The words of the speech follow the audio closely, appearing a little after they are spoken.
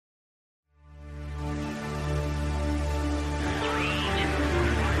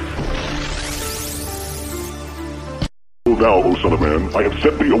Now, O son of man, I have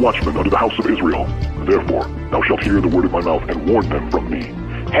set thee a watchman unto the house of Israel. Therefore, thou shalt hear the word of my mouth, and warn them from me.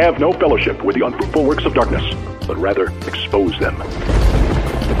 Have no fellowship with the unfruitful works of darkness, but rather expose them.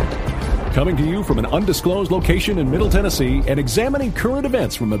 Coming to you from an undisclosed location in Middle Tennessee and examining current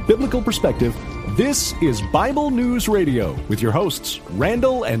events from a biblical perspective, this is Bible News Radio with your hosts,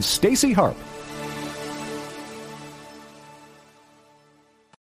 Randall and Stacy Harp.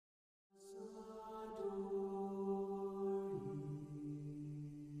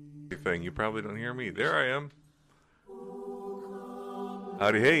 Thing. You probably don't hear me. There I am.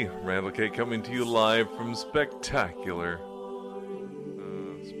 Howdy, hey. Randall K. coming to you live from spectacular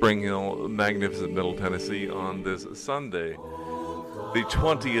Spring Hill, magnificent Middle Tennessee on this Sunday, the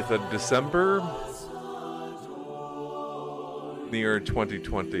 20th of December, the year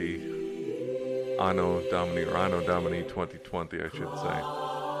 2020, Anno Domini 2020, I should say.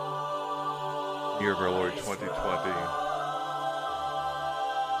 Year of our Lord 2020.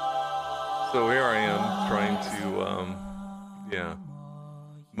 So here I am trying to,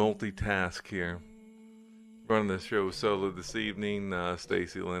 multitask here. Running the show solo this evening.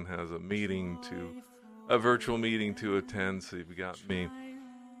 Stacy Lynn has a virtual meeting to attend, so you've got me.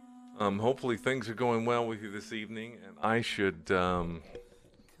 Hopefully things are going well with you this evening, and I should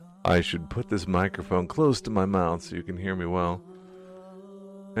put this microphone close to my mouth so you can hear me well.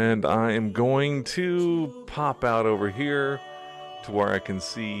 And I am going to pop out over here to where I can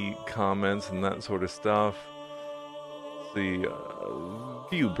see comments and that sort of stuff. See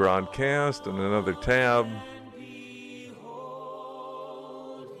view broadcast and another tab.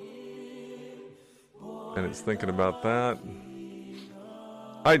 And it's thinking about that.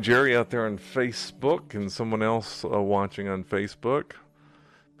 Hi, Jerry out there on Facebook and someone else watching on Facebook.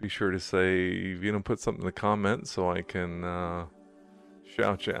 Be sure to say, put something in the comments so I can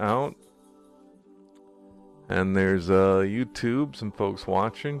shout you out. And there's YouTube, some folks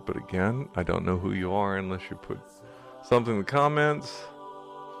watching, but again, I don't know who you are unless you put something in the comments.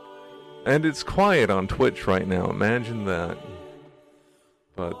 And it's quiet on Twitch right now, imagine that.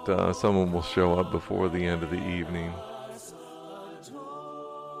 But someone will show up before the end of the evening.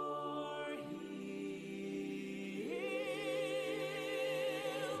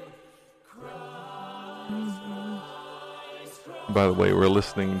 By the way, we're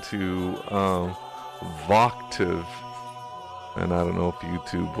listening to Voctive, and I don't know if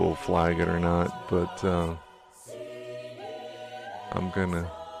YouTube will flag it or not, but I'm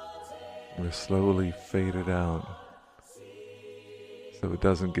gonna slowly fade it out so it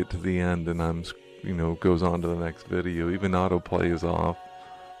doesn't get to the end and goes on to the next video. Even autoplay is off.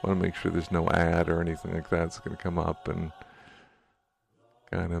 I want to make sure there's no ad or anything like that's going to come up and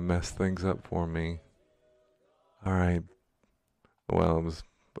kind of mess things up for me. All right. Well, it was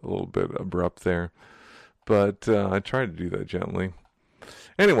a little bit abrupt there, but I tried to do that gently.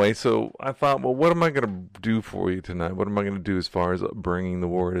 Anyway, so I thought, well, what am I going to do for you tonight? What am I going to do as far as bringing the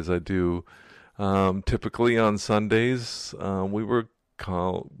word as I do? Typically on Sundays,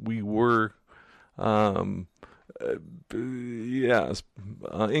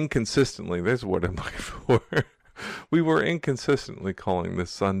 inconsistently, there's what I'm looking for. We were inconsistently calling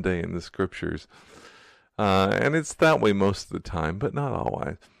this Sunday in the scriptures. And it's that way most of the time, but not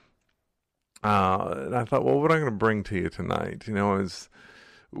always. And I thought, well, what am I going to bring to you tonight? Is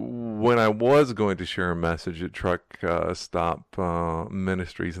when I was going to share a message at Truck Stop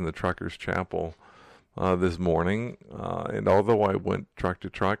Ministries in the Truckers Chapel this morning, and although I went truck to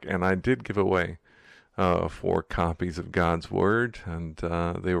truck, and I did give away 4 copies of God's Word, and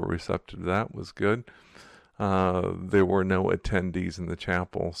they were receptive to that, was good. There were no attendees in the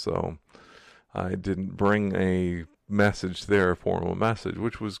chapel, so I didn't bring a message there, a formal message,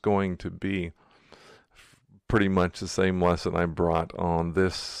 which was going to be pretty much the same lesson I brought on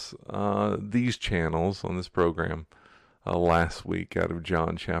these channels, on this program, last week out of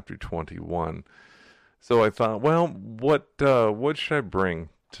John chapter 21. So I thought, well, what should I bring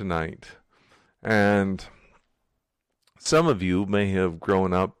tonight? And some of you may have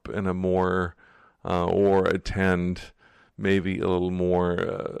grown up in a more, or attend maybe a little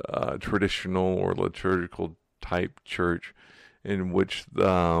more traditional or liturgical type church in which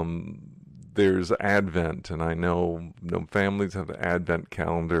there's Advent, and I know families have Advent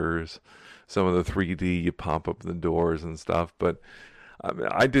calendars, some of the 3D you pop up the doors and stuff, but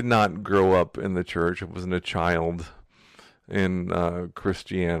I did not grow up in the church. I wasn't a child in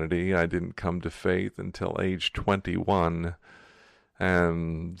Christianity. I didn't come to faith until age 21.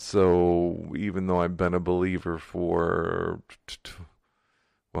 And so even though I've been a believer for,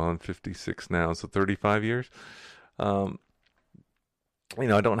 I'm 56 now, so 35 years, I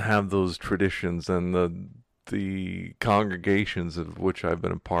don't have those traditions and the congregations of which I've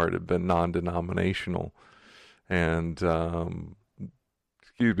been a part have been non-denominational, and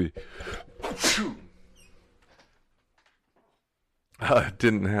excuse me,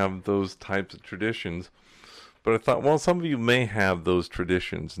 didn't have those types of traditions. But I thought, well, some of you may have those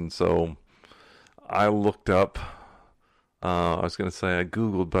traditions, and so I looked up. I was going to say I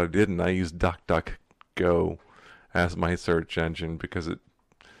Googled, but I didn't. I used DuckDuckGo as my search engine because it,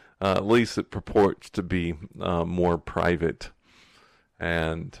 at least it purports to be more private,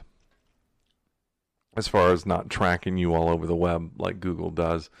 and as far as not tracking you all over the web like Google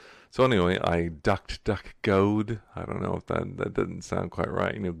does. So anyway, I DuckDuckGo'd. I don't know if that doesn't sound quite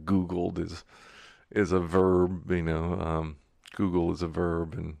right. Googled is a verb. Google is a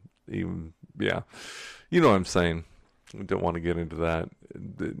verb, and even you know what I'm saying. I don't want to get into that.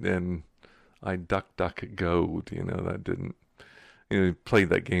 And I DuckDuckGo'd. That didn't. Played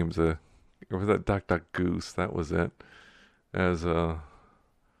that game or was that Duck Duck Goose? That was it. As a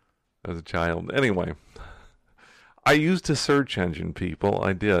child. Anyway, I used a search engine, people.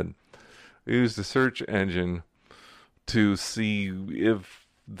 I did. I used a search engine to see if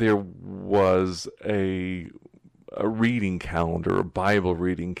there was a reading calendar, a Bible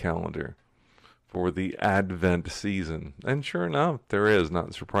reading calendar for the Advent season. And sure enough, there is,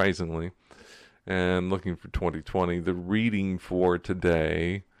 not surprisingly. And looking for 2020, the reading for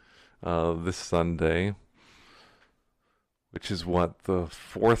today, this Sunday, which is the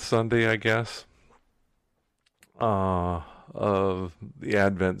fourth Sunday, I guess, of the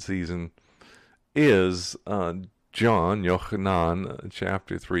Advent season, is John, Yochanan,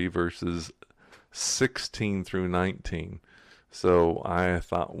 chapter 3, verses 16 through 19. So I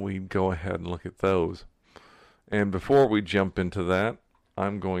thought we'd go ahead and look at those. And before we jump into that,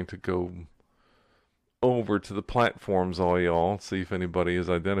 I'm going to go over to the platforms, all y'all, see if anybody has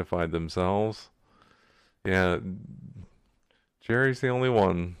identified themselves. Yeah, Jerry's the only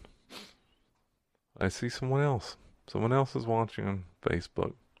one. I see someone else. Someone else is watching on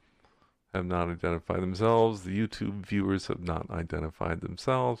Facebook. Have not identified themselves. The YouTube viewers have not identified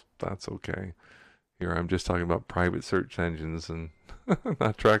themselves. That's okay. Here I'm just talking about private search engines and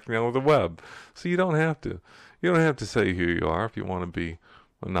not tracking down with the web. So you don't have to. You don't have to say who you are if you want to be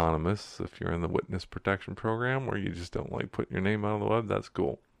anonymous. If you're in the witness protection program where you just don't like putting your name out on the web, that's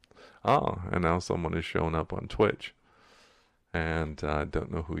cool. And now someone is showing up on Twitch. And I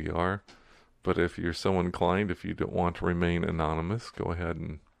don't know who you are. But if you're so inclined, if you don't want to remain anonymous, go ahead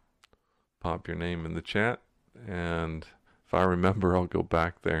and pop your name in the chat. And if I remember, I'll go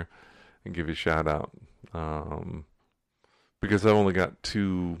back there and give you a shout out. Because I've only got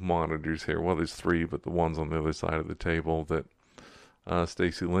 2 monitors here. Well, there's 3, but the one's on the other side of the table that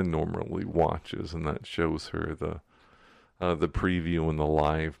Stacy Lynn normally watches, and that shows her the preview and the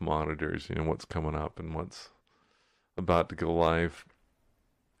live monitors, what's coming up and what's about to go live.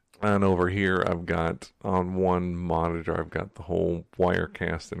 And over here, I've got on one monitor, I've got the whole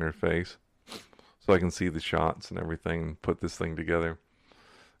Wirecast interface, so I can see the shots and everything, and put this thing together.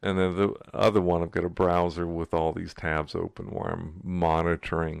 And then the other one, I've got a browser with all these tabs open where I'm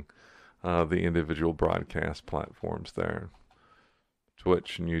monitoring the individual broadcast platforms there.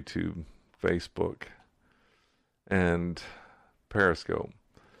 Twitch and YouTube, Facebook, and Periscope.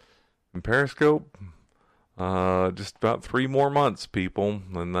 And Periscope, just about 3 more months, people,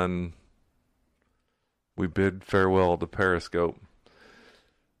 and then we bid farewell to Periscope.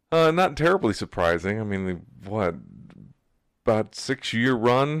 Not terribly surprising. I mean, about 6-year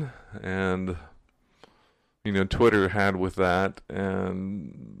run, and Twitter had with that,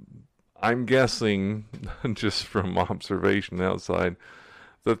 and I'm guessing, just from observation outside,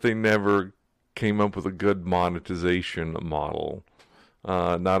 that they never came up with a good monetization model.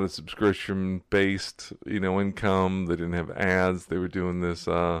 Not a subscription-based, income. They didn't have ads. They were doing this,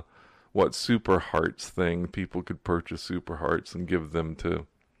 Super Hearts thing. People could purchase Super Hearts and give them to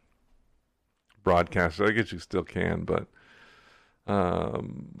broadcasters. I guess you still can, but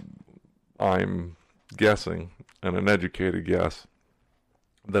I'm guessing, and an educated guess,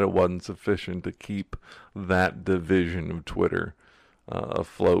 that it wasn't sufficient to keep that division of Twitter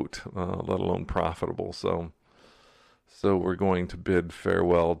afloat, let alone profitable. So we're going to bid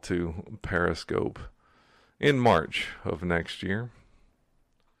farewell to Periscope in March of next year.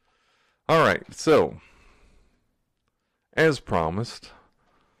 All right, so as promised,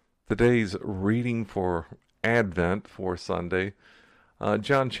 today's reading for Advent for Sunday,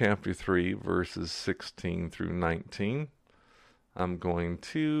 John chapter 3, verses 16 through 19. I'm going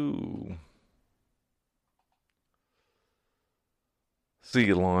to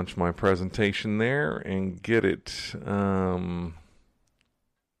launch my presentation there and get it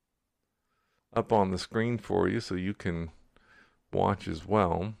up on the screen for you so you can watch as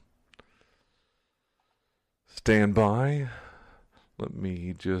well. Stand by. Let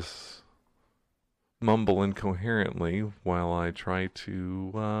me just mumble incoherently while I try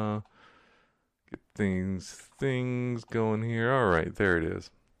to get things going here. All right, there it is.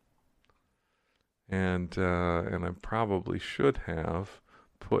 And I probably should have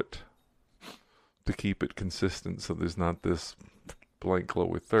put, to keep it consistent so there's not this blank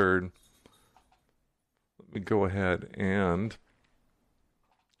lower third. Let me go ahead and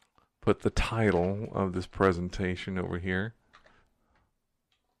put the title of this presentation over here.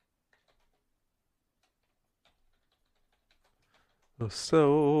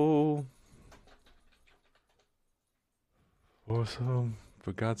 For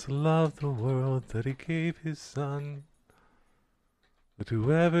God so loved the world that he gave his son, that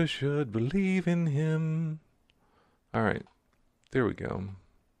whoever should believe in him. All right, there we go.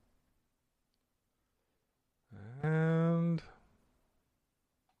 And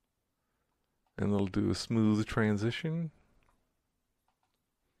it'll do a smooth transition.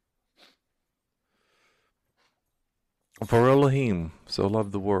 For Elohim so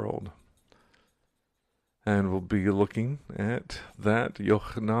loved the world. And we'll be looking at that,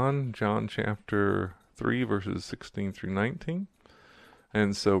 Yochanan, John chapter 3, verses 16 through 19.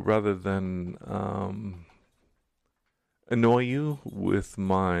 And so rather than annoy you with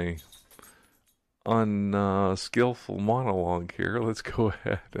my unskillful monologue here, let's go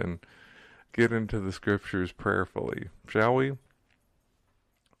ahead and get into the scriptures prayerfully, shall we?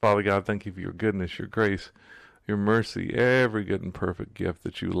 Father God, thank you for your goodness, your grace, your mercy, every good and perfect gift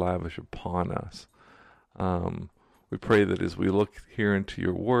that you lavish upon us. We pray that as we look here into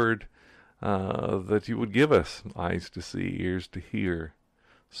your word, that you would give us eyes to see, ears to hear,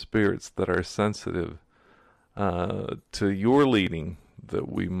 spirits that are sensitive to your leading,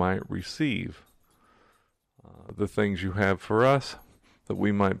 that we might receive the things you have for us, that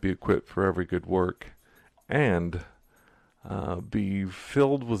we might be equipped for every good work, and be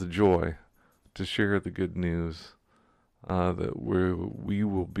filled with joy to share the good news that we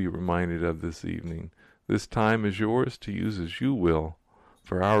will be reminded of this evening. This time is yours to use as you will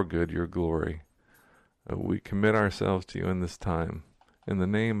for our good, your glory. We commit ourselves to you in this time. In the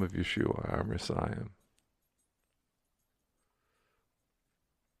name of Yeshua, our Messiah.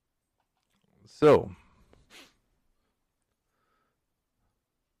 So,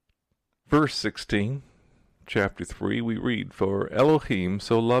 verse 16, chapter 3, we read, For Elohim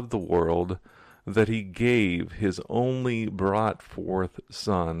so loved the world that he gave his only brought forth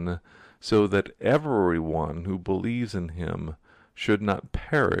Son, so that everyone who believes in him should not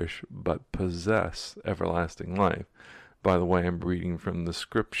perish, but possess everlasting life. By the way, I'm reading from the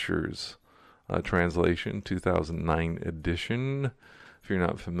Scriptures translation, 2009 edition. If you're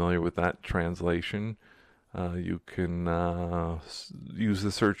not familiar with that translation, you can use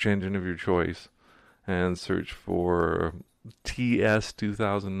the search engine of your choice and search for TS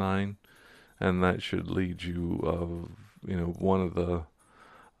 2009, and that should lead you one of the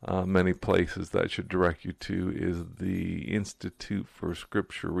many places that should direct you to is the Institute for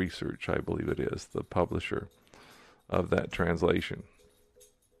Scripture Research, I believe it is, the publisher of that translation.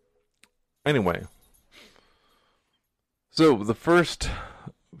 Anyway, so the first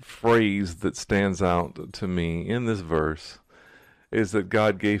phrase that stands out to me in this verse is that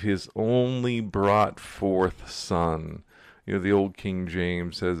God gave his only brought forth Son. You know, the old King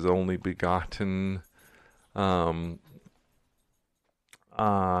James says only begotten, and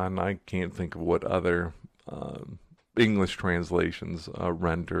I can't think of what other English translations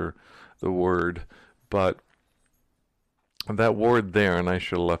render the word, but that word there, and I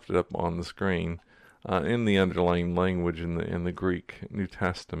should have left it up on the screen, in the underlying language in the Greek New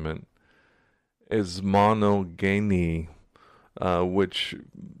Testament, is monogeny, which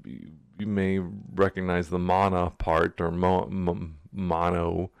you may recognize the mana part, or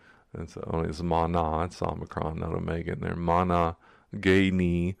mono. It's mana, it's omicron, not omega in there.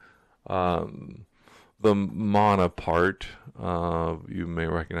 Monogeny. The mana part you may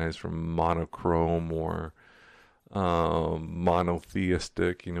recognize from monochrome or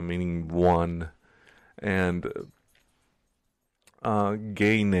monotheistic, meaning one, and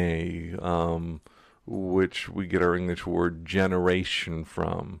gene, which we get our English word generation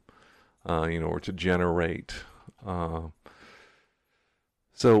from, or to generate.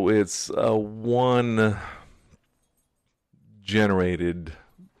 So it's one generated,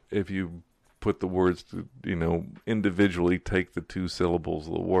 if you put the words to, individually take the two syllables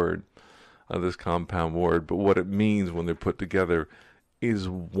of the word, this compound word, but what it means when they're put together is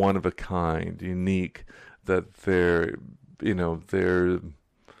one of a kind, unique, that they're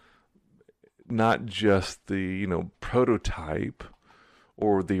not just the, prototype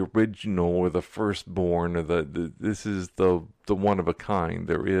or the original or the firstborn or this is the one of a kind.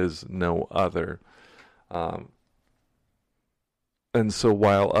 There is no other. And so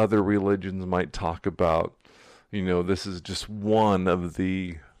while other religions might talk about, this is just one of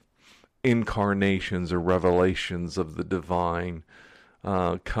the incarnations or revelations of the divine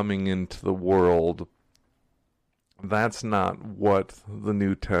coming into the world, that's not what the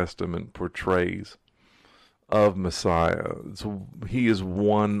New Testament portrays of Messiah. So he is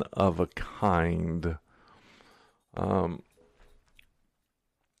one of a kind.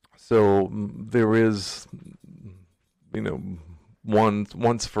 So there is,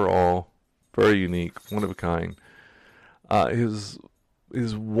 once for all, very unique, one of a kind. His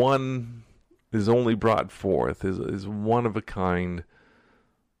only brought forth, his one of a kind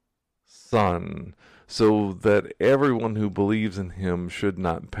Son, so that everyone who believes in him should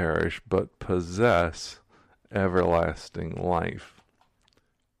not perish, but possess everlasting life.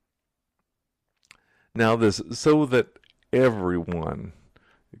 Now this, so that everyone,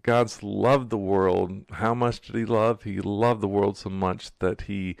 God's loved the world. How much did he love? He loved the world so much that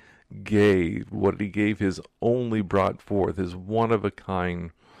he gave his only brought forth, his one of a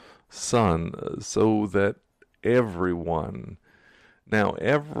kind Son, so that everyone, now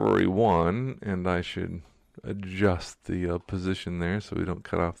everyone, and I should adjust the position there so we don't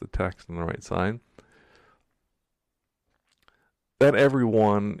cut off the text on the right side, that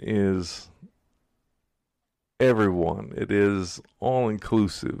everyone is everyone. It is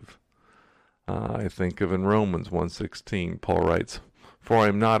all-inclusive. I think of in Romans 1:16, Paul writes, "For I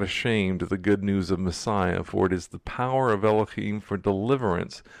am not ashamed of the good news of Messiah, for it is the power of Elohim for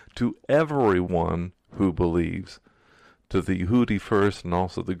deliverance to everyone who believes, to the Yehudi first and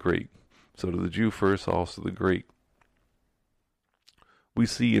also the Greek." So to the Jew first, also the Greek. We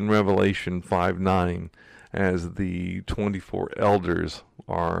see in Revelation 5:9, as the 24 elders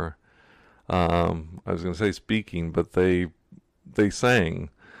are, I was going to say speaking, but they sang,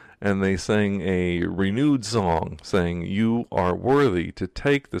 and they sang a renewed song, saying, "You are worthy to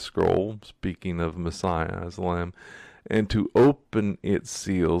take the scroll," speaking of Messiah as Lamb, "and to open its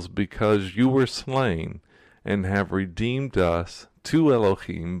seals, because you were slain, and have redeemed us to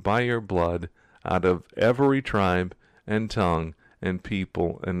Elohim by your blood out of every tribe and tongue and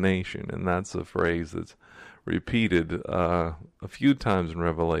people and nation." And that's a phrase that's repeated a few times in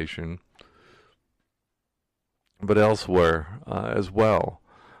Revelation, but elsewhere as well,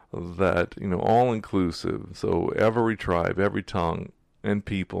 that, all inclusive. So every tribe, every tongue and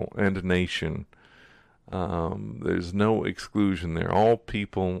people and nation, there's no exclusion there. All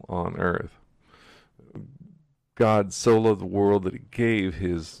people on earth. God so loved the world that he gave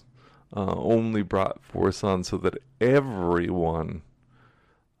his only brought forth Son, so that everyone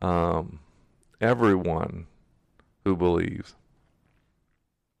who believes.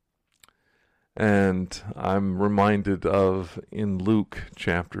 And I'm reminded of in Luke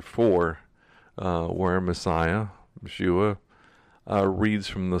chapter 4, where Messiah, Yeshua, reads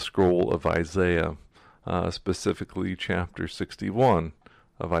from the scroll of Isaiah, specifically chapter 61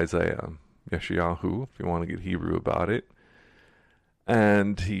 of Isaiah, Yeshayahu, if you want to get Hebrew about it.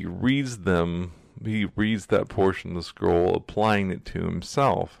 And he reads that portion of the scroll, applying it to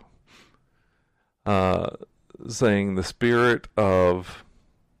himself, saying, "The Spirit of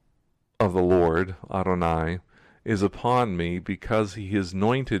the Lord, Adonai, is upon me, because he has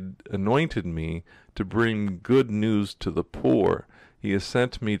anointed me to bring good news to the poor. He has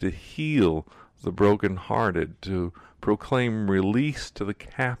sent me to heal the brokenhearted, to proclaim release to the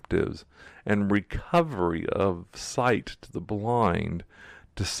captives, and recovery of sight to the blind,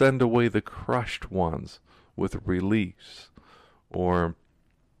 to send away the crushed ones with release." Or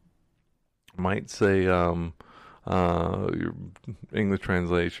might say, your English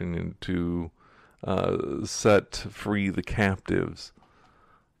translation, to set free the captives,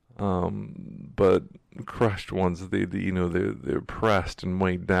 but crushed ones, they're pressed and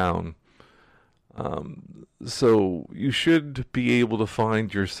weighed down. So you should be able to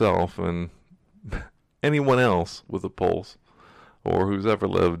find yourself and anyone else with a pulse, or who's ever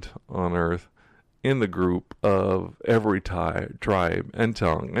lived on earth, in the group of every tribe and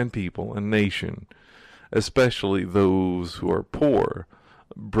tongue and people and nation, especially those who are poor,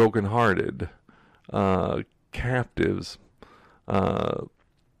 brokenhearted, captives, blind,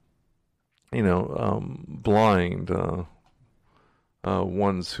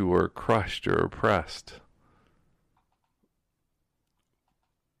 ones who are crushed or oppressed.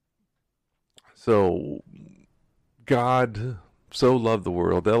 So God so loved the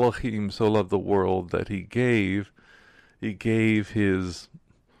world, Elohim so loved the world, that he gave his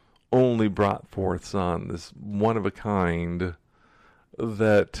only brought forth Son, this one of a kind,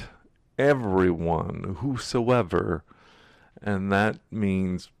 that everyone, whosoever, and that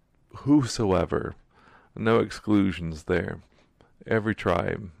means whosoever, no exclusions there, every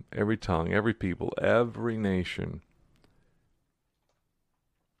tribe, every tongue, every people, every nation.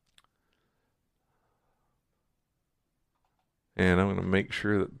 And I'm going to make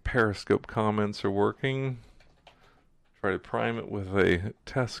sure that Periscope comments are working. Try to prime it with a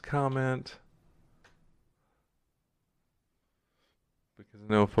test comment, because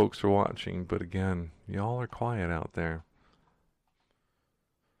I know folks are watching, but again, y'all are quiet out there.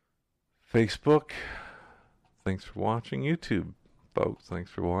 Facebook, thanks for watching. YouTube, folks, thanks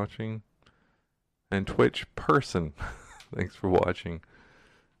for watching. And Twitch person, thanks for watching.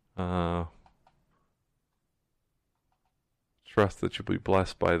 Trust that you'll be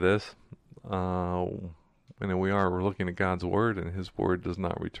blessed by this. We're looking at God's Word, and His Word does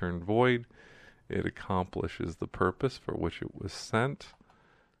not return void. It accomplishes the purpose for which it was sent.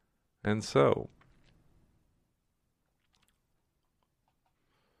 And so,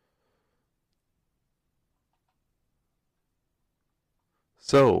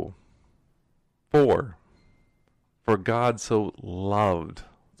 for God so loved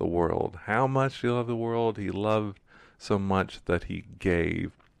the world. How much He loved the world? He loved so much that He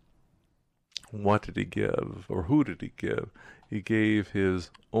gave. What did He give? Or who did He give? He gave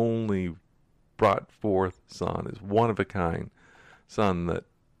His only brought forth Son, His one of a kind Son, that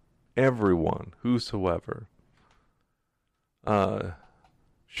everyone, whosoever,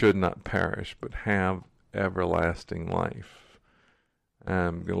 should not perish, but have everlasting life.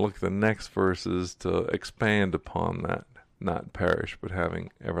 I'm going to look at the next verses to expand upon that. Not perish, but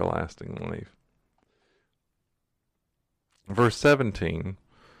having everlasting life. Verse 17,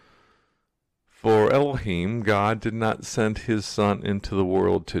 for Elohim, God, did not send His Son into the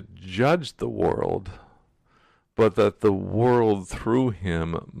world to judge the world, but that the world through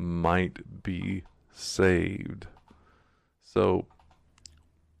Him might be saved. So,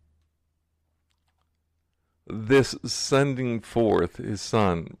 this sending forth His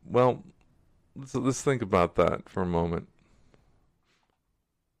Son, well, let's think about that for a moment.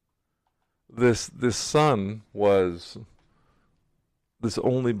 This Son was this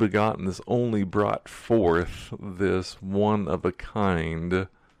only begotten, this only brought forth, this one of a kind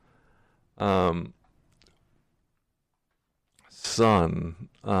Son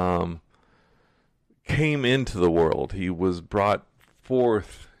came into the world. He was brought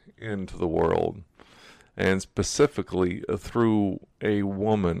forth into the world, and specifically through a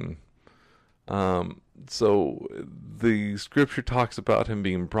woman. So the scripture talks about Him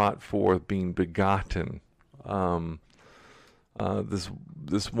being brought forth, being begotten.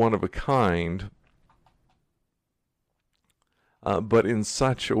 This one of a kind, but in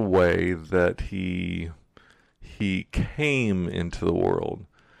such a way that he came into the world,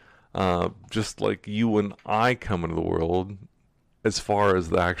 just like you and I come into the world, as far as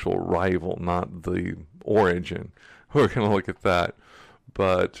the actual arrival, not the origin. We're going to look at that,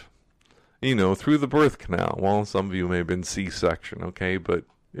 but through the birth canal. Well, some of you may have been C-section, okay, but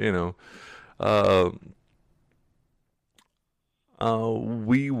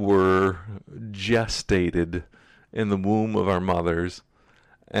we were gestated in the womb of our mothers,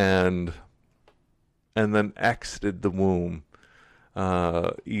 and then exited the womb,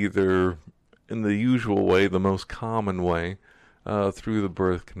 either in the usual way, the most common way, through the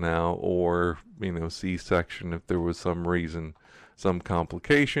birth canal, or C-section if there was some reason, some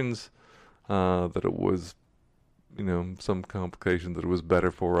complications, that it was some complications that it was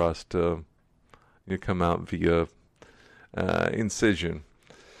better for us to come out via incision.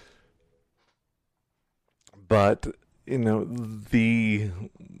 But the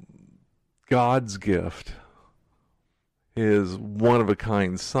God's gift, His one of a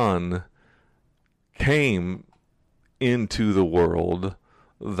kind Son, came into the world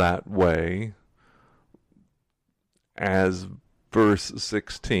that way, as verse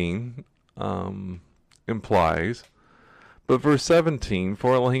 16 implies. But verse 17,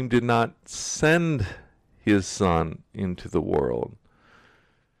 for Elohim did not send His Son into the world.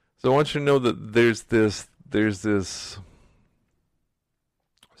 So I want you to know that there's this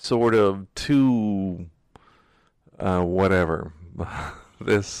sort of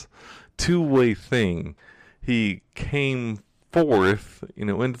this two-way thing. He came forth,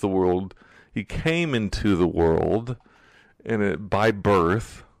 into the world. He came into the world by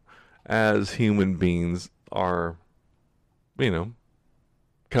birth, as human beings are,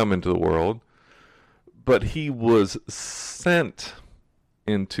 come into the world. But He was sent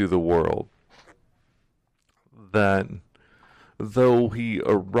into the world. That though he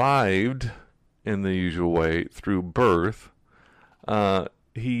arrived in the usual way through birth,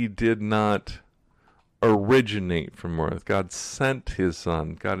 he did not originate from earth. God sent his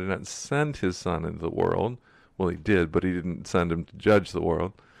son. God did not send his son into the world. Well, he did, but he didn't send him to judge the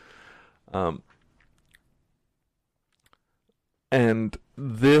world. And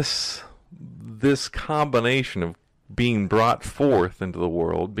this combination of being brought forth into the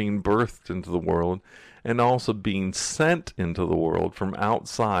world, being birthed into the world, and also being sent into the world from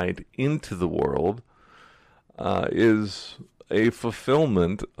outside into the world is a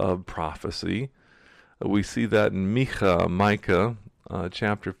fulfillment of prophecy. We see that in Micah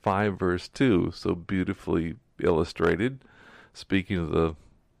chapter 5, verse 2, so beautifully illustrated, speaking of the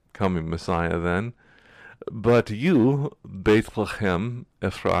coming Messiah then. But you, Bethlehem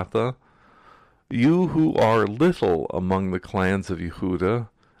Ephrathah, you who are little among the clans of Yehudah,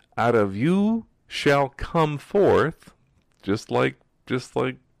 out of you shall come forth, just like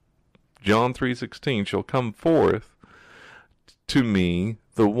John 3:16, shall come forth to me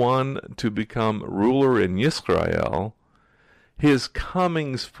the one to become ruler in Yisrael. His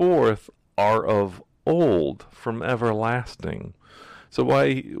comings forth are of old, from everlasting. So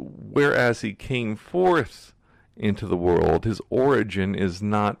whereas he came forth into the world, his origin is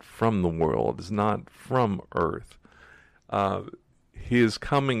not from the world, is not from earth. His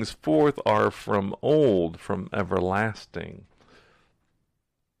comings forth are from old, from everlasting.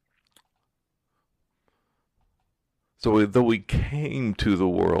 So though he came to the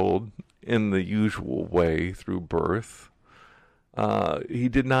world in the usual way through birth, he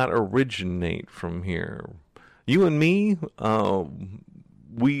did not originate from here. You and me,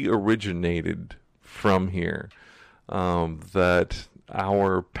 we originated from here. That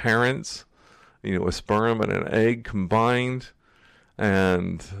our parents, a sperm and an egg combined,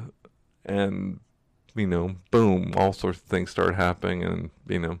 and boom, all sorts of things start happening, and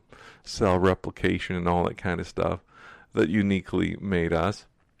cell replication and all that kind of stuff that uniquely made us.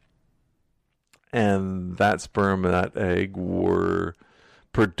 And that sperm and that egg were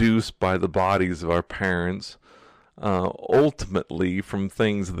produced by the bodies of our parents, ultimately from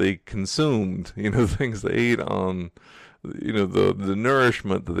things they consumed, things they ate on, the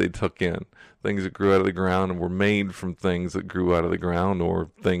nourishment that they took in, things that grew out of the ground and were made from things that grew out of the ground,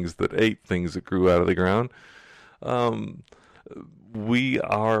 or things that ate things that grew out of the ground. We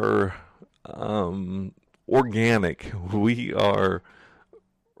are organic. We are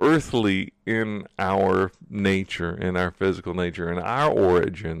earthly in our nature, in our physical nature, in our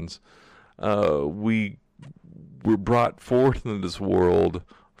origins. We were brought forth into this world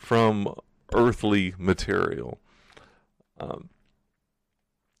from earthly material.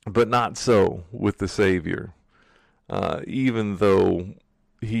 But not so with the Savior. Even though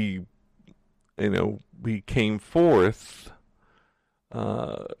he came forth,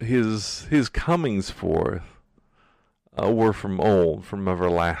 his comings forth were from old, from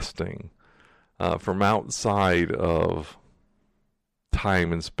everlasting, from outside of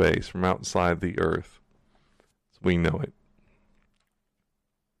time and space, from outside the earth. We know it.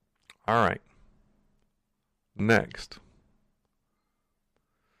 All right. Next.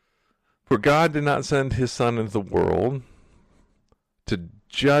 For God did not send his Son into the world to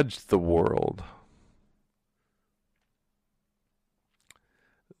judge the world.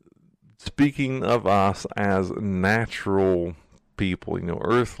 Speaking of us as natural people,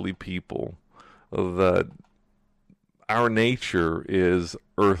 earthly people, that our nature is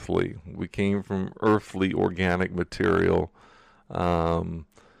earthly. We came from earthly organic material. And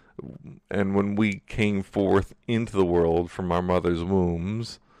when we came forth into the world from our mother's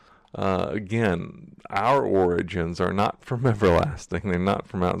wombs, again, our origins are not from everlasting. They're not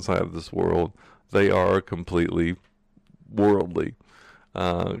from outside of this world. They are completely worldly,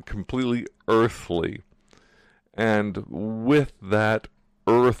 completely earthly. And with that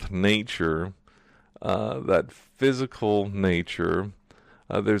earth nature, that physical nature,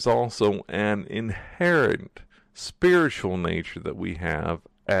 there's also an inherent spiritual nature that we have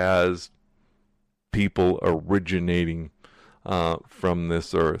as people originating from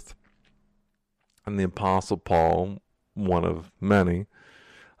this earth. And the Apostle Paul, one of many,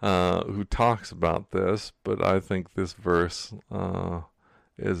 who talks about this, but I think this verse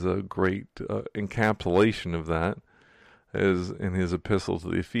is a great encapsulation of that, is in his epistle to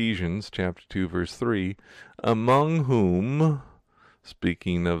the Ephesians, chapter 2, verse 3, among whom,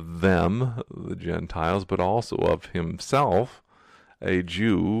 speaking of them, the Gentiles, but also of himself, a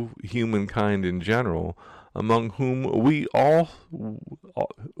Jew, humankind in general, among whom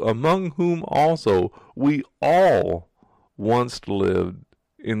also we all once lived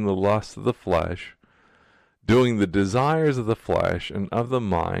in the lust of the flesh, doing the desires of the flesh and of the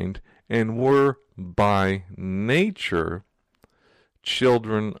mind, and were by nature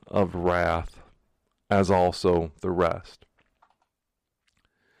children of wrath, as also the rest.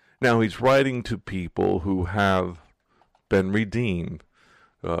 Now he's writing to people who have been redeemed,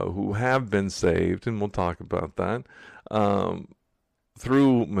 who have been saved, and we'll talk about that,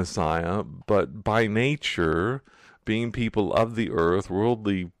 through Messiah, but by nature, being people of the earth,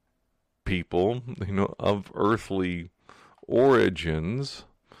 worldly people, of earthly origins.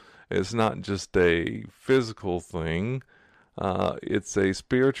 It's not just a physical thing. It's a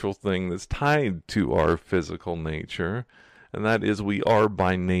spiritual thing that's tied to our physical nature, and that is we are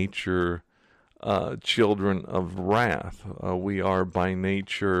by nature children of wrath. We are by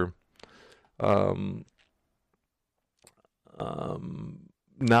nature we're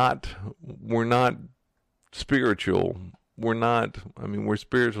not spiritual. We're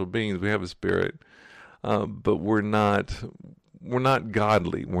spiritual beings. We have a spirit, but we're not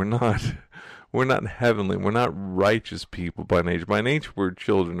godly. We're not heavenly. We're not righteous people by nature. By nature, we're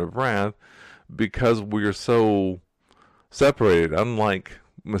children of wrath because we're so separated. Unlike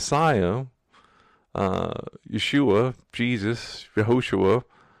Messiah, Yeshua, Jesus, Yehoshua,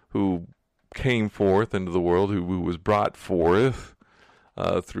 who came forth into the world, who was brought forth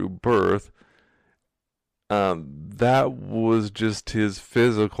through birth, that was just his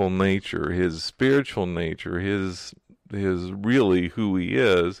physical nature. His spiritual nature, his really who he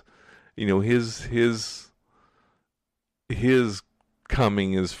is. His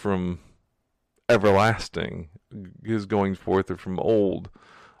coming is from everlasting. His going forth are from old,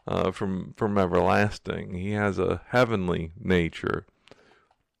 from everlasting. He has a heavenly nature.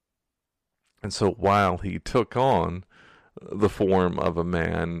 And so while he took on the form of a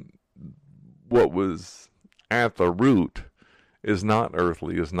man, what was at the root is not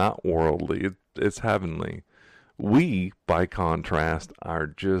earthly, is not worldly, it's heavenly. We, by contrast, are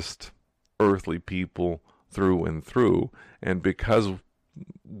just earthly people through and through. And because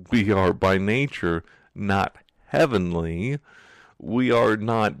we are by nature not heavenly, we are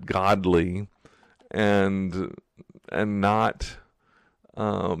not godly and not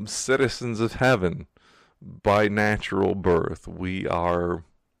citizens of heaven by natural birth. We are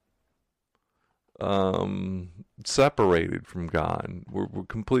separated from God. We're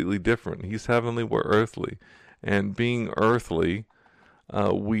completely different. He's heavenly, we're earthly. And being earthly,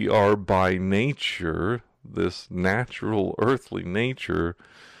 we are by nature, this natural earthly nature,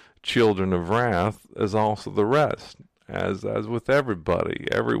 children of wrath, as also the rest. As with everybody,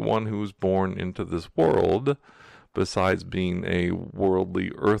 everyone who is born into this world, besides being a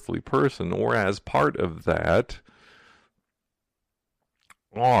worldly, earthly person, or as part of that,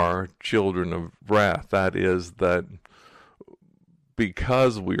 are children of wrath. That is, that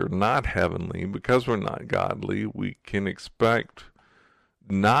because we are not heavenly, because we're not godly, we can expect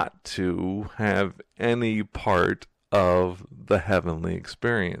not to have any part of the heavenly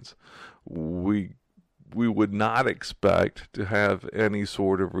experience. We would not expect to have any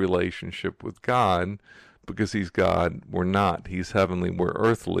sort of relationship with God, because he's God, we're not. He's heavenly, we're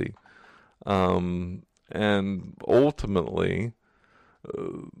earthly. And ultimately,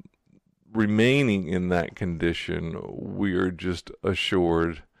 remaining in that condition, we are just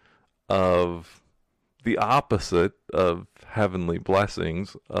assured of the opposite of heavenly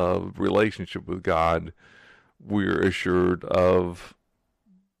blessings, of relationship with God. We're assured of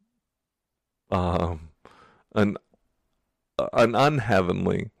an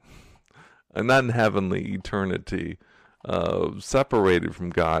unheavenly eternity, separated from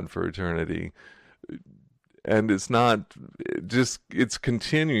God for eternity. And it's not just, it's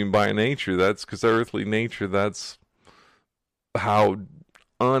continuing by nature. That's because earthly nature, that's how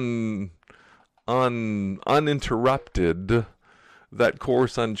uninterrupted, that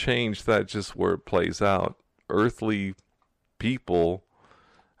course unchanged, that's just where it plays out. Earthly people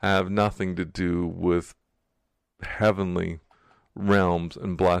have nothing to do with heavenly realms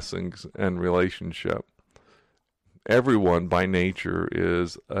and blessings and relationship. Everyone by nature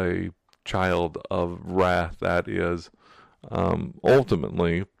is a child of wrath, that is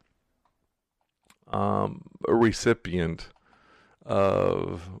ultimately a recipient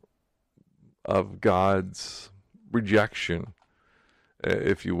of God's rejection,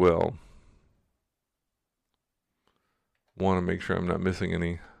 if you will. Want to make sure I'm not missing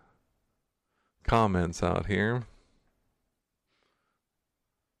any comments out here.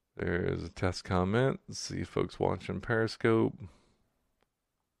 There's a test comment. Let's see if folks watching Periscope,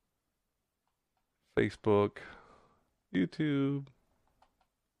 Facebook, YouTube,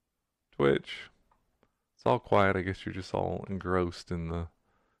 Twitch. It's all quiet. I guess you're just all engrossed in the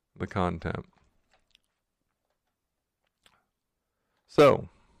content. So,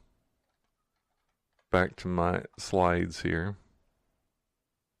 back to my slides here.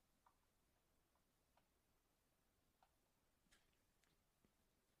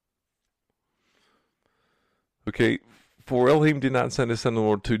 Okay, for Elohim did not send his son the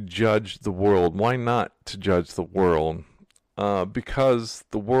Lord to judge the world. Why not to judge the world? Because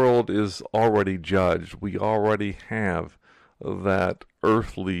the world is already judged. We already have that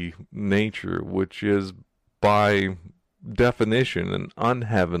earthly nature, which is by definition an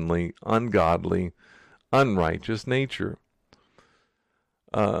unheavenly, ungodly, unrighteous nature.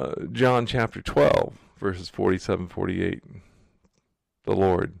 John chapter 12, verses 47, 48. The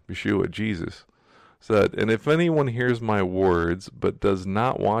Lord, Yeshua, Jesus, said, "And if anyone hears my words, but does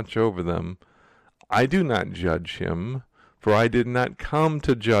not watch over them, I do not judge him, for I did not come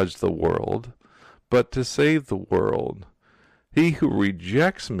to judge the world, but to save the world. He who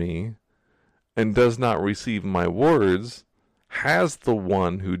rejects me and does not receive my words has the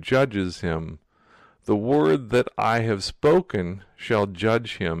one who judges him. The word that I have spoken shall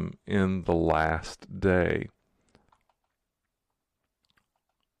judge him in the last day."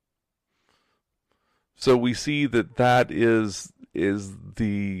 So we see that is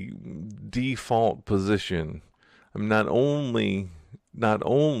the default position. I mean, not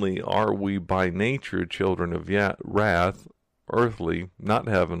only are we by nature children of wrath, earthly, not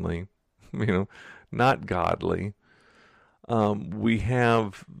heavenly, not godly. We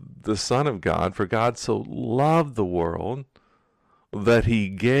have the Son of God, for God so loved the world that he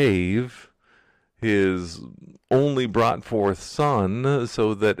gave his only brought forth Son,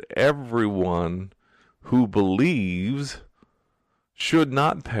 so that everyone who believes should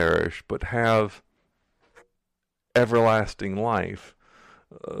not perish, but have everlasting life.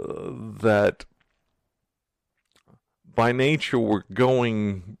 That by nature we're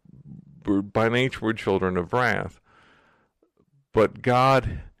children of wrath. But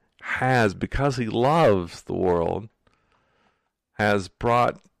God has, because he loves the world, has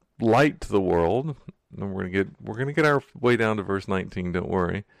brought light to the world. And we're gonna get our way down to verse 19, don't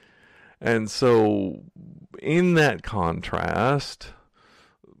worry. And so, in that contrast,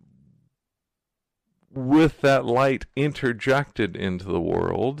 with that light interjected into the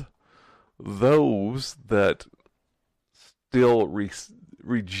world, those that still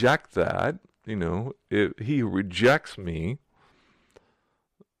reject that, he who rejects me,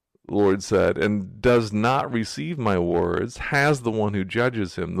 the Lord said, and does not receive my words, has the one who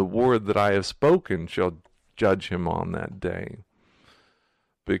judges him. The word that I have spoken shall judge him on that day.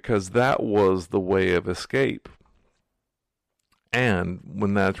 Because that was the way of escape. And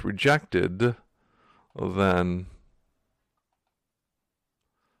when that's rejected, then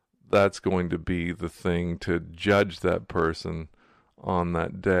that's going to be the thing to judge that person on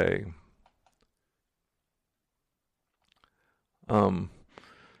that day. For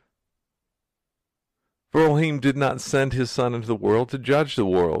Elohim did not send his Son into the world to judge the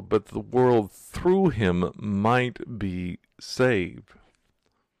world, but the world through him might be saved.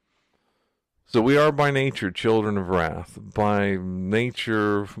 So we are by nature children of wrath, by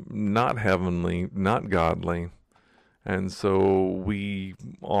nature not heavenly, not godly, and so we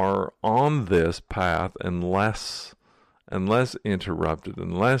are on this path unless interrupted,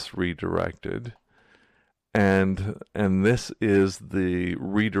 unless redirected, and this is the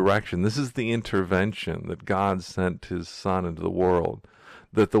redirection. This is the intervention that God sent his Son into the world,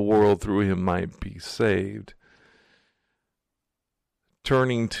 that the world through him might be saved.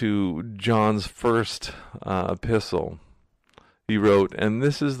 Turning to John's first epistle, he wrote, "And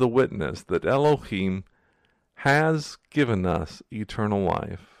this is the witness, that Elohim has given us eternal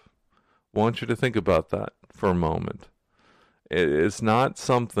life." I want you to think about that for a moment. It's not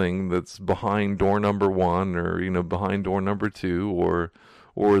something that's behind door number 1 or behind door number 2 or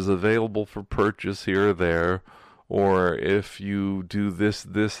is available for purchase here or there, or if you do this,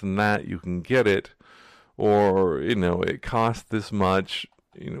 and that, you can get it. Or, it costs this much,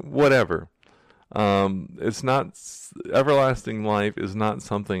 whatever. It's not, everlasting life is not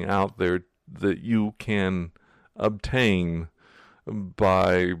something out there that you can obtain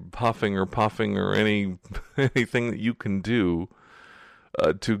by puffing or anything that you can do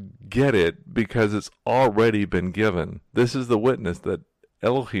to get it, because it's already been given. This is the witness that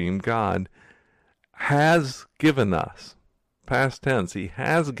Elohim, God, has given us. Past tense, he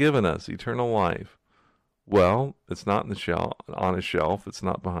has given us eternal life. Well, it's not on a shelf. It's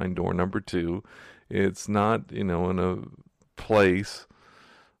not behind door number 2. It's not, in a place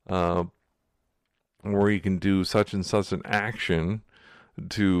where you can do such and such an action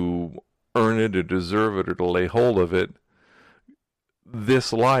to earn it or deserve it or to lay hold of it.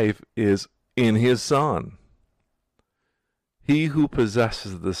 This life is in his Son. He who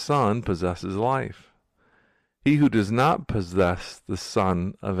possesses the Son possesses life. He who does not possess the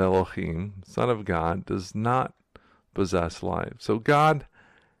Son of Elohim, Son of God, does not possess life. So God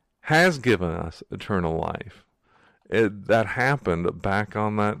has given us eternal life. That happened back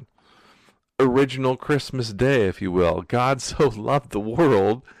on that original Christmas day, if you will. God so loved the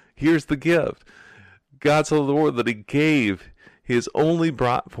world. Here's the gift. God so loved the world that he gave his only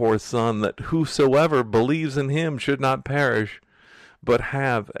brought forth Son, that whosoever believes in him should not perish, but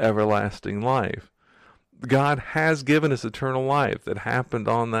have everlasting life. God has given us eternal life. That happened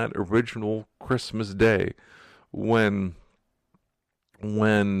on that original Christmas day when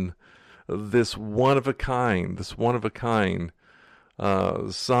this one of a kind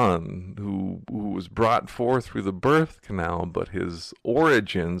Son who was brought forth through the birth canal, but his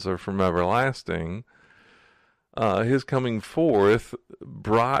origins are from everlasting. His coming forth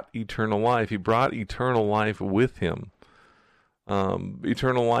brought eternal life. He brought eternal life with him.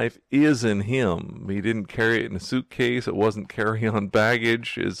 Eternal life is in him. He didn't carry it in a suitcase. It wasn't carry-on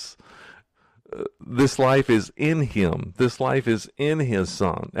baggage. This life is in him. This life is in his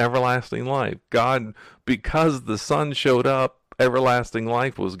Son. Everlasting life. God, because the Son showed up, everlasting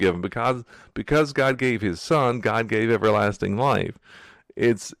life was given. Because God gave his Son, God gave everlasting life.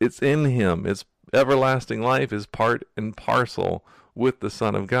 It's in him. It's everlasting life is part and parcel with the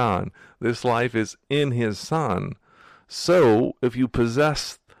Son of God. This life is in his Son. So, if you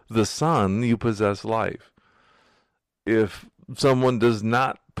possess the Son, you possess life. If someone does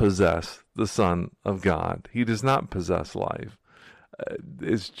not possess the Son of God, he does not possess life.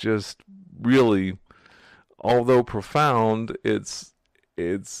 It's just really, although profound, it's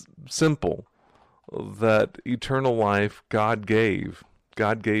simple. That eternal life God gave.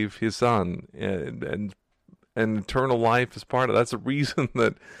 God gave his Son, and eternal life is part of. That's the reason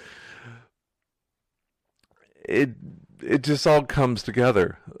that it just all comes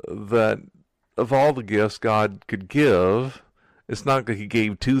together. That of all the gifts God could give, it's not that he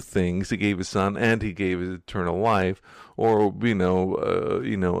gave two things. He gave his Son and he gave his eternal life, or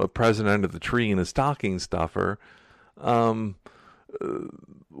a present under the tree and a stocking stuffer, or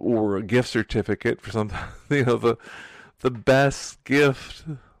a gift certificate for something. The best gift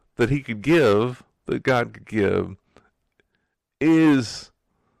that he could give, that God could give, is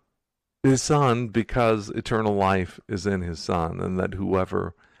his Son, because eternal life is in his Son, and that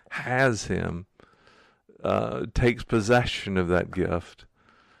whoever has him takes possession of that gift,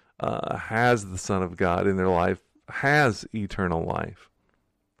 has the Son of God in their life, has eternal life.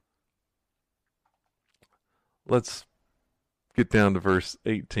 Let's get down to verse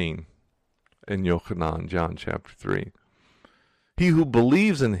 18 in Yochanan, John chapter 3. He who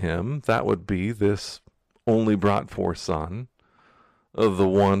believes in him, that would be this only brought forth Son, of the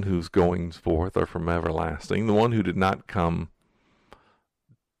one whose goings forth are from everlasting, the one who did not come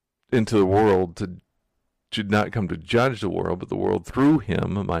into the world should not come to judge the world, but the world through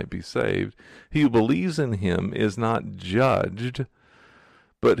him might be saved. He who believes in him is not judged,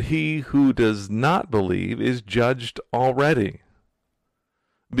 but he who does not believe is judged already,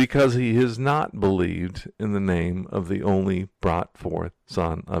 because he has not believed in the name of the only brought forth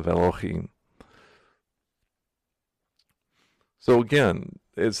Son of Elohim. So again,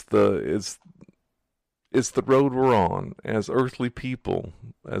 it's the road we're on as earthly people,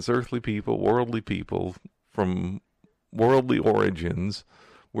 worldly people from worldly origins.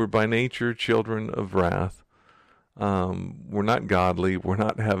 We're by nature children of wrath. We're not godly. We're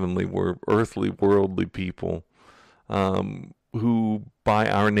not heavenly. We're earthly, worldly people who by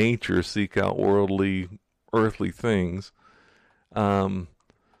our nature seek out worldly, earthly things.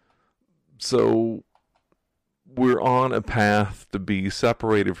 So we're on a path to be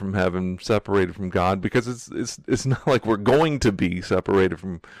separated from heaven, separated from God, because it's not like we're going to be separated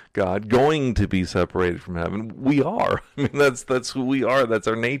from God, going to be separated from heaven. We are. I mean, that's who we are. That's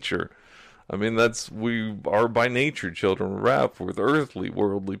our nature. I mean, we are by nature children of wrath with earthly,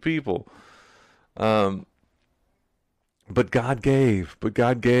 worldly people. But God gave.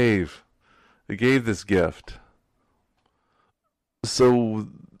 He gave this gift. So,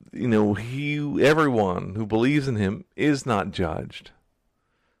 everyone who believes in him is not judged.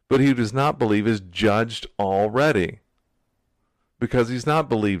 But he who does not believe is judged already, because he's not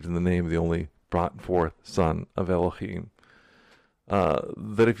believed in the name of the only brought forth Son of Elohim.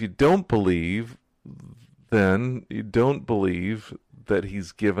 That if you don't believe, then you don't believe that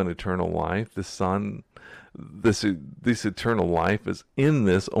he's given eternal life. The Son, this eternal life is in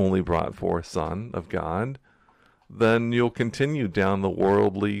this only brought forth Son of God. Then you'll continue down the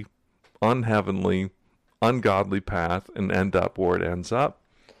worldly, unheavenly, ungodly path and end up where it ends up,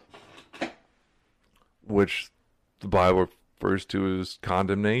 which the Bible refers to his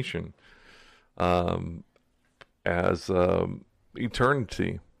condemnation as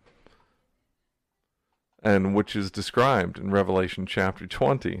eternity, and which is described in Revelation chapter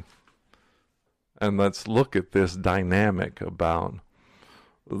 20. And let's look at this dynamic about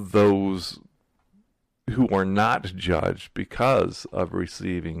those who are not judged because of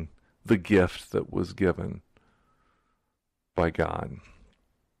receiving the gift that was given by God.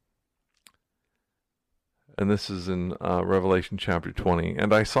 And this is in Revelation chapter 20.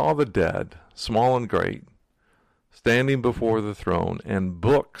 And I saw the dead, small and great, standing before the throne, and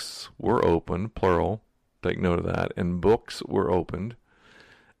books were opened, plural, take note of that, and books were opened,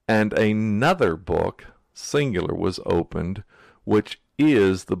 and another book, singular, was opened, which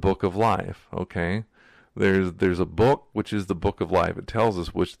is the book of life. Okay? There's a book, which is the book of life. It tells us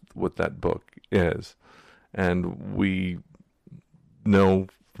what that book is. And we know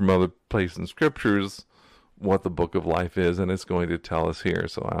from other places in scriptures what the book of life is, and it's going to tell us here,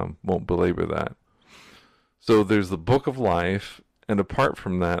 so I won't belabor that. So there's the book of life, and apart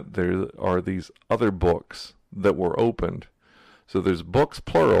from that, there are these other books that were opened. So there's books,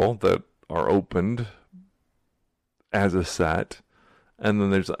 plural, that are opened as a set, and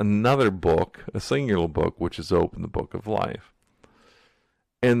then there's another book, a singular book, which is open, the book of life.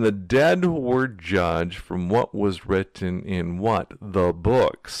 And the dead were judged from what was written in what? The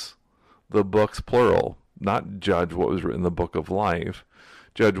books. The books, plural. Not judge what was written in the book of life.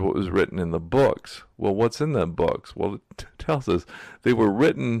 Judge what was written in the books. Well, what's in the books? Well, it tells us they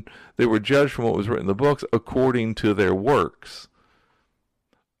were judged from what was written in the books according to their works.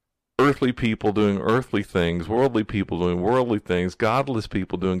 Earthly people doing earthly things, worldly people doing worldly things, godless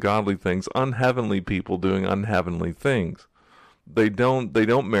people doing godly things, unheavenly people doing unheavenly things. They don't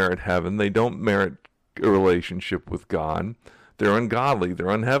merit heaven. They don't merit a relationship with God. They're ungodly. They're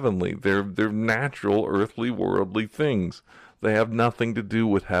unheavenly. They're natural, earthly, worldly things. They have nothing to do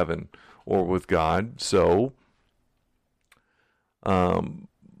with heaven or with God. So, the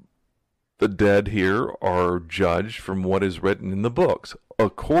dead here are judged from what is written in the books,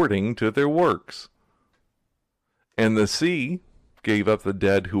 according to their works. And the sea gave up the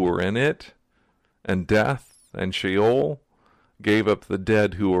dead who were in it, and death and Sheol gave up the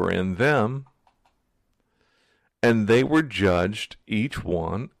dead who were in them, and they were judged, each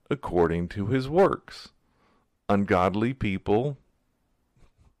one according to his works. Ungodly people,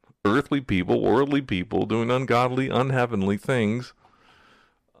 earthly people, worldly people doing ungodly, unheavenly things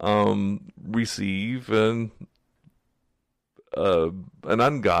receive an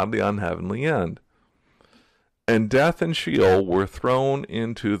ungodly, unheavenly end. And death and Sheol were thrown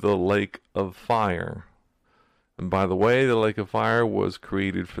into the lake of fire. And by the way, the lake of fire was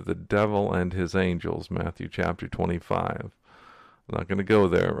created for the devil and his angels, Matthew chapter 25. I'm not going to go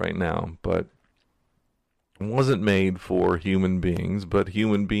there right now, but it wasn't made for human beings, but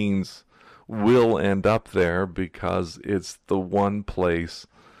human beings will end up there because it's the one place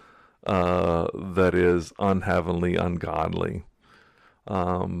that is unheavenly, ungodly,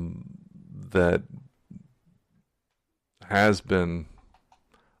 that has been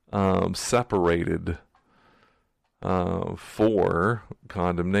separated for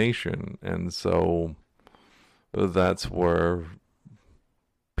condemnation. And so that's where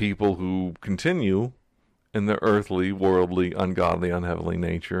people who continue in their earthly, worldly, ungodly, unheavenly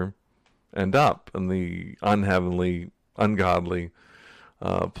nature end up in the unheavenly, ungodly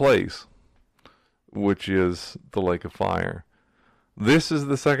place, which is the lake of fire. This is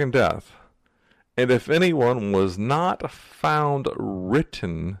the second death. And if anyone was not found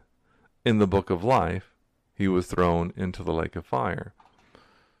written in the book of life, he was thrown into the lake of fire.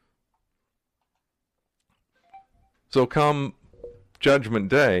 So come Judgment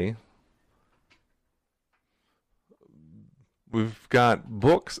Day, we've got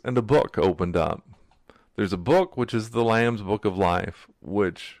books and a book opened up. There's a book, which is the Lamb's book of life,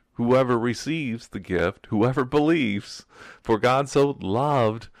 which whoever receives the gift, whoever believes, for God so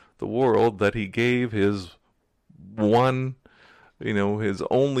loved the world that he gave his one, his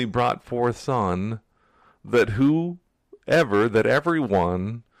only brought forth Son, that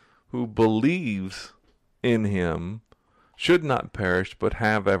everyone who believes in him should not perish but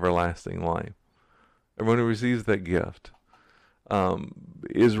have everlasting life. Everyone who receives that gift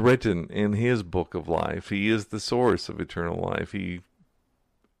is written in his book of life. He is the source of eternal life. He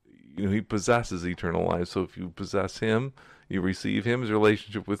possesses eternal life. So if you possess him, you receive him, his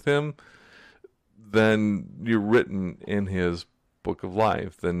relationship with him, then you're written in his book of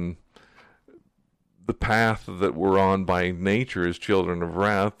life. Then the path that we're on by nature as children of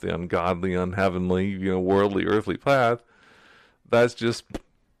wrath, the ungodly, unheavenly, worldly, earthly path, that's just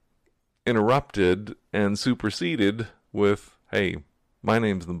interrupted and superseded with, hey, my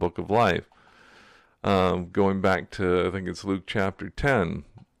name's in the book of life. Going back to, I think it's Luke chapter 10,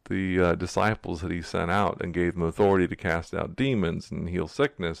 the disciples that he sent out and gave them authority to cast out demons and heal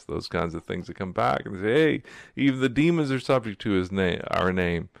sickness, those kinds of things, that come back and say, hey, even the demons are subject to his name, our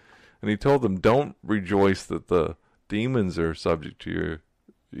name. And he told them, don't rejoice that the demons are subject to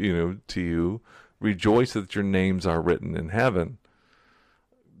to you. Rejoice that your names are written in heaven.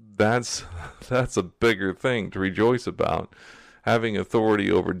 That's a bigger thing to rejoice about. Having authority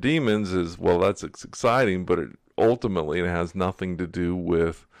over demons is, well, that's exciting, but ultimately it has nothing to do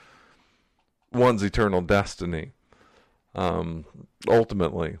with one's eternal destiny,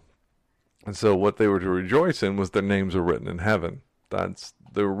 ultimately. And so what they were to rejoice in was their names were written in heaven.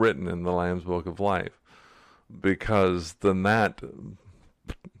 They're written in the Lamb's Book of Life, because then that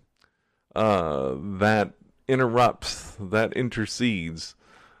interrupts, that intercedes,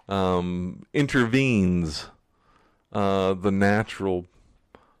 intervenes the natural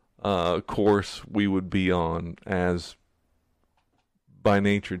course we would be on as by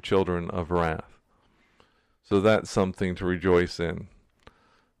nature children of wrath. So that's something to rejoice in.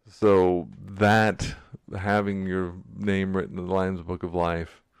 So that having your name written in the Lamb's Book of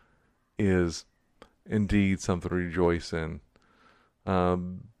Life is indeed something to rejoice in.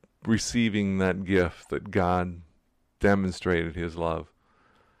 Receiving that gift that God demonstrated his love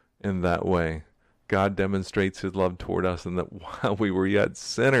in that way. God demonstrates his love toward us, and that while we were yet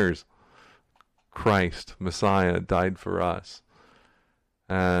sinners, Christ, Messiah, died for us.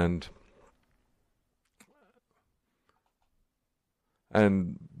 And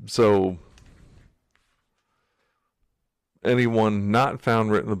so anyone not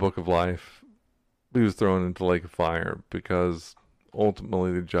found written in the book of life, he was thrown into the lake of fire, because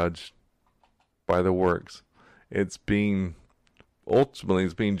ultimately they're judged by the works. It's being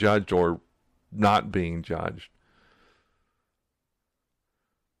judged or not being judged.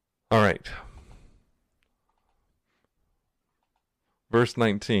 All right. Verse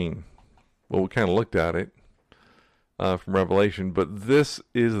 19. Well, we kind of looked at it from Revelation, but this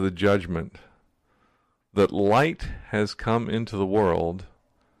is the judgment, that light has come into the world,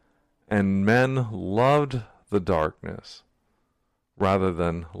 and men loved the darkness rather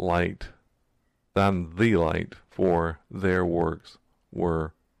than the light, for their works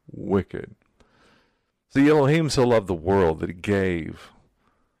were wicked. See, Elohim so loved the world that he gave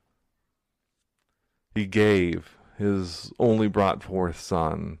his only brought forth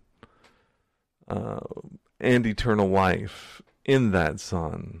Son, and eternal life in that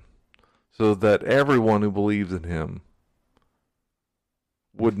Son, so that everyone who believes in him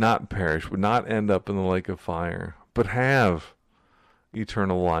would not perish, would not end up in the lake of fire, but have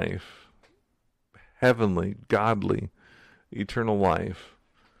eternal life, heavenly, godly, eternal life,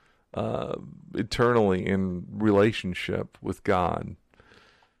 eternally in relationship with God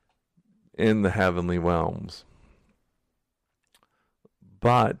in the heavenly realms.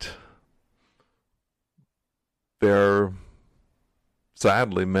 But there are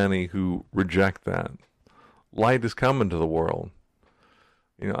sadly many who reject that. Light is coming to the world.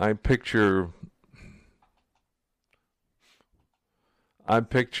 I picture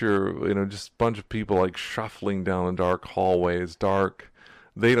just a bunch of people like shuffling down a dark hallway. It's dark.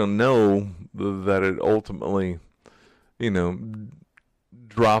 They don't know that it ultimately,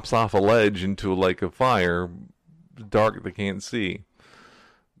 drops off a ledge into a lake of fire. Dark, they can't see.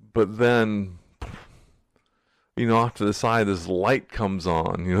 But then, off to the side, this light comes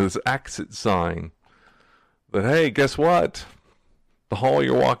on, this exit sign. That, hey, guess what? The hall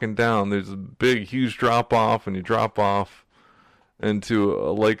you're walking down, there's a big, huge drop off, and you drop off into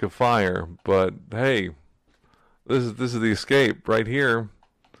a lake of fire. But hey, this is the escape right here.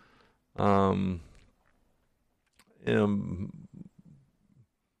 And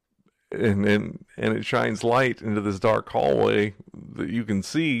it shines light into this dark hallway that you can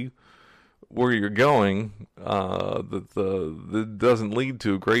see where you're going. That doesn't lead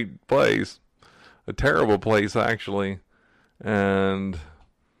to a great place, a terrible place actually. And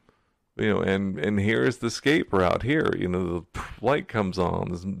and here's the escape route. Here, the light comes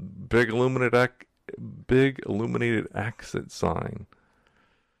on. This big illuminated exit sign.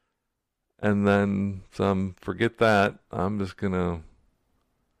 And then some forget that. I'm just gonna,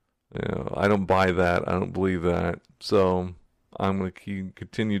 I don't buy that. I don't believe that. So I'm gonna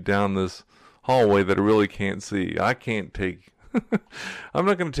continue down this hallway that I really can't see. I can't take. I'm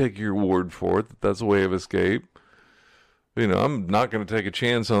not gonna take your word for it that that's a way of escape. I'm not going to take a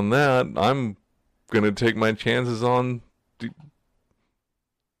chance on that. I'm going to take my chances on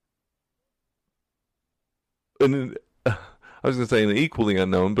I was going to say an equally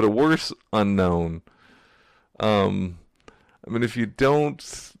unknown, but a worse unknown. mean, if you don't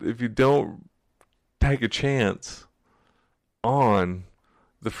take a chance on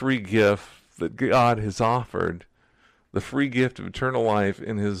the free gift that God has offered, the free gift of eternal life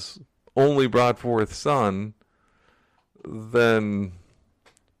in His only brought forth Son, then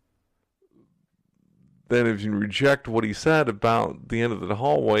if you reject what He said about the end of the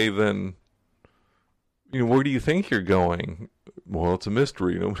hallway, then, where do you think you're going? Well, it's a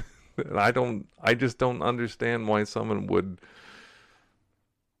mystery, I just don't understand why someone would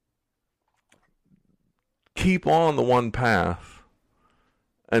keep on the one path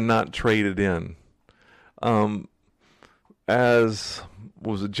and not trade it in. As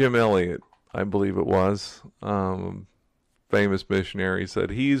was it Jim Elliot, I believe it was, famous missionary,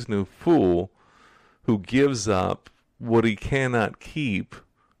 said, "He's no fool who gives up what he cannot keep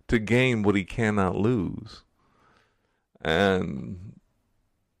to gain what he cannot lose." And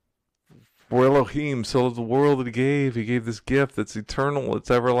for Elohim so loved the world that He gave this gift that's eternal, it's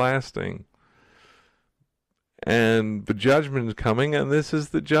everlasting. And the judgment is coming, and this is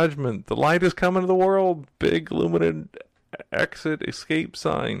the judgment. The light is coming to the world. Big illuminated exit, escape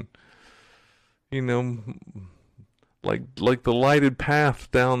sign. Like the lighted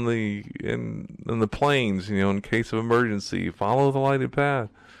path down in the plains, in case of emergency. Follow the lighted path,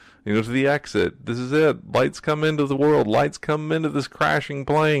 to the exit. This is it. Lights come into the world. Lights come into this crashing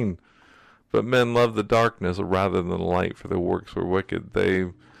plane. But men love the darkness rather than the light, for their works were wicked.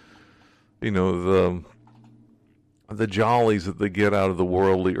 They, the jollies that they get out of the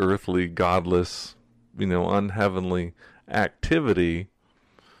worldly, earthly, godless, unheavenly activity,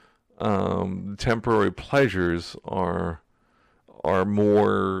 temporary pleasures are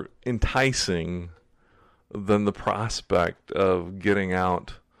more enticing than the prospect of getting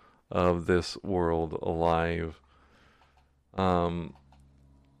out of this world alive.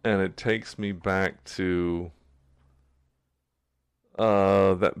 And it takes me back to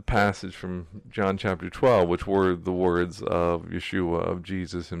that passage from John chapter 12, which were the words of Yeshua, of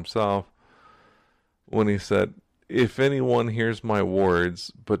Jesus Himself, when He said, "If anyone hears my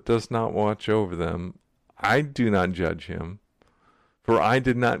words, but does not watch over them, I do not judge him. For I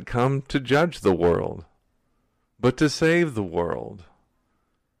did not come to judge the world, but to save the world.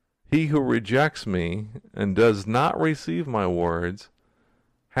 He who rejects me and does not receive my words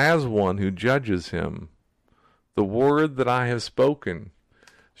has one who judges him. The word that I have spoken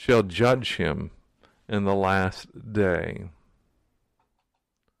shall judge him in the last day."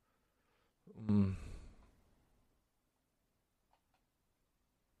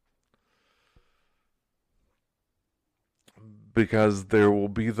 Because there will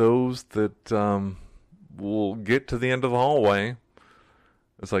be those that will get to the end of the hallway.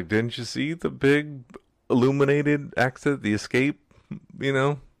 It's like, didn't you see the big illuminated exit, the escape,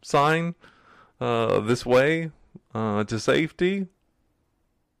 sign this way to safety?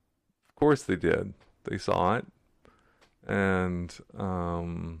 Of course they did. They saw it. And,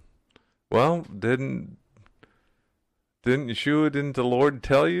 didn't Yeshua, didn't the Lord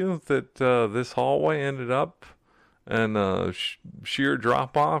tell you that this hallway ended up and sheer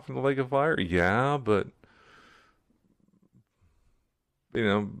drop off in the lake of fire? Yeah, but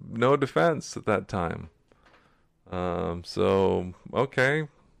no defense at that time. So okay,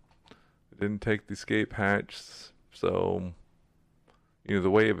 it didn't take the escape hatch. So the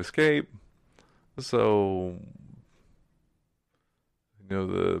way of escape. So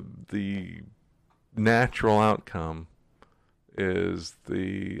the natural outcome is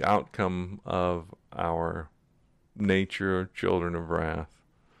the outcome of our nature, children of wrath,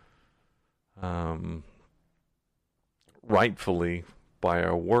 rightfully by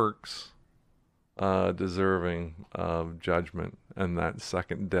our works, deserving of judgment and that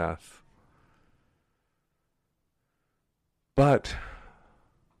second death. But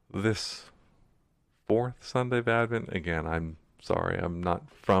this fourth Sunday of Advent, again, I'm sorry, I'm not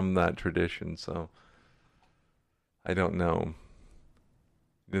from that tradition, so I don't know.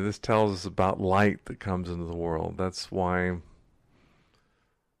 This tells us about light that comes into the world. That's why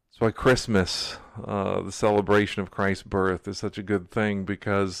Christmas, the celebration of Christ's birth, is such a good thing,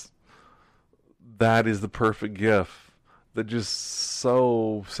 because that is the perfect gift that just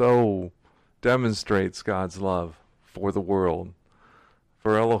so demonstrates God's love for the world,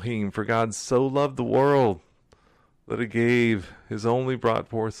 for Elohim, for God so loved the world that He gave His only brought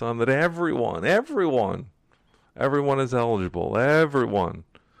forth Son, that everyone is eligible, everyone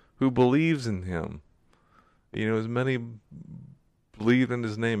who believes in Him, as many believed in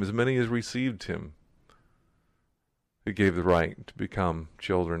His name, as many as received Him, He gave the right to become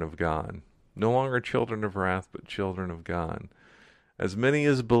children of God. No longer children of wrath, but children of God. As many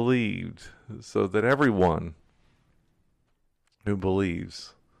as believed, so that everyone who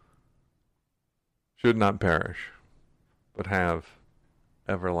believes should not perish, but have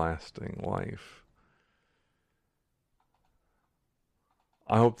everlasting life.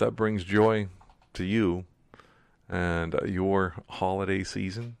 I hope that brings joy to you and your holiday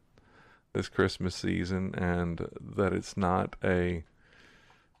season, this Christmas season, and that it's not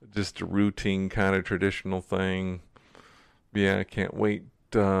just a routine kind of traditional thing. Yeah, I can't wait,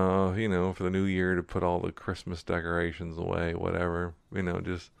 for the new year to put all the Christmas decorations away, whatever.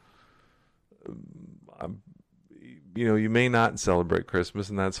 You may not celebrate Christmas,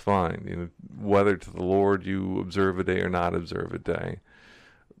 and that's fine. Whether to the Lord you observe a day or not observe a day.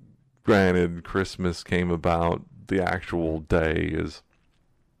 Granted, Christmas came about, the actual day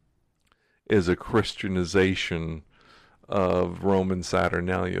is a Christianization of Roman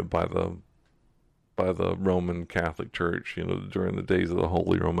Saturnalia by the Roman Catholic Church, during the days of the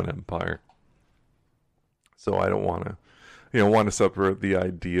Holy Roman Empire. So I don't want to separate the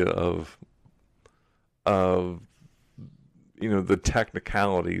idea of the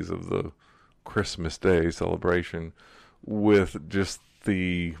technicalities of the Christmas Day celebration with just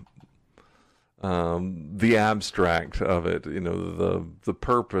the abstract of it, the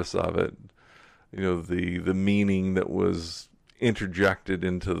purpose of it, the meaning that was interjected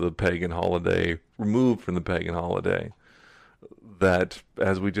into the pagan holiday, removed from the pagan holiday, that,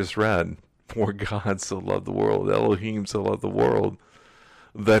 as we just read, for God so loved the world, Elohim so loved the world,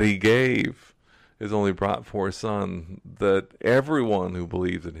 that he gave his only brought forth Son, that everyone who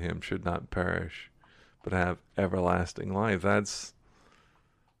believes in him should not perish, but have everlasting life. That's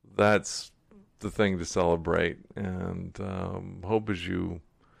the thing to celebrate, and hope as you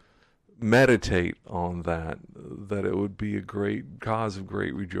meditate on that it would be a great cause of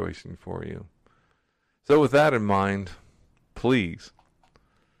great rejoicing for you. So with that in mind, please,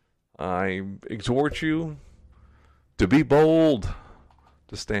 I exhort you to be bold,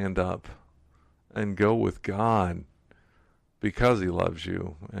 to stand up and go with God, because he loves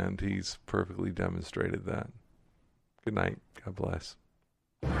you, and he's perfectly demonstrated that. Good night. God bless.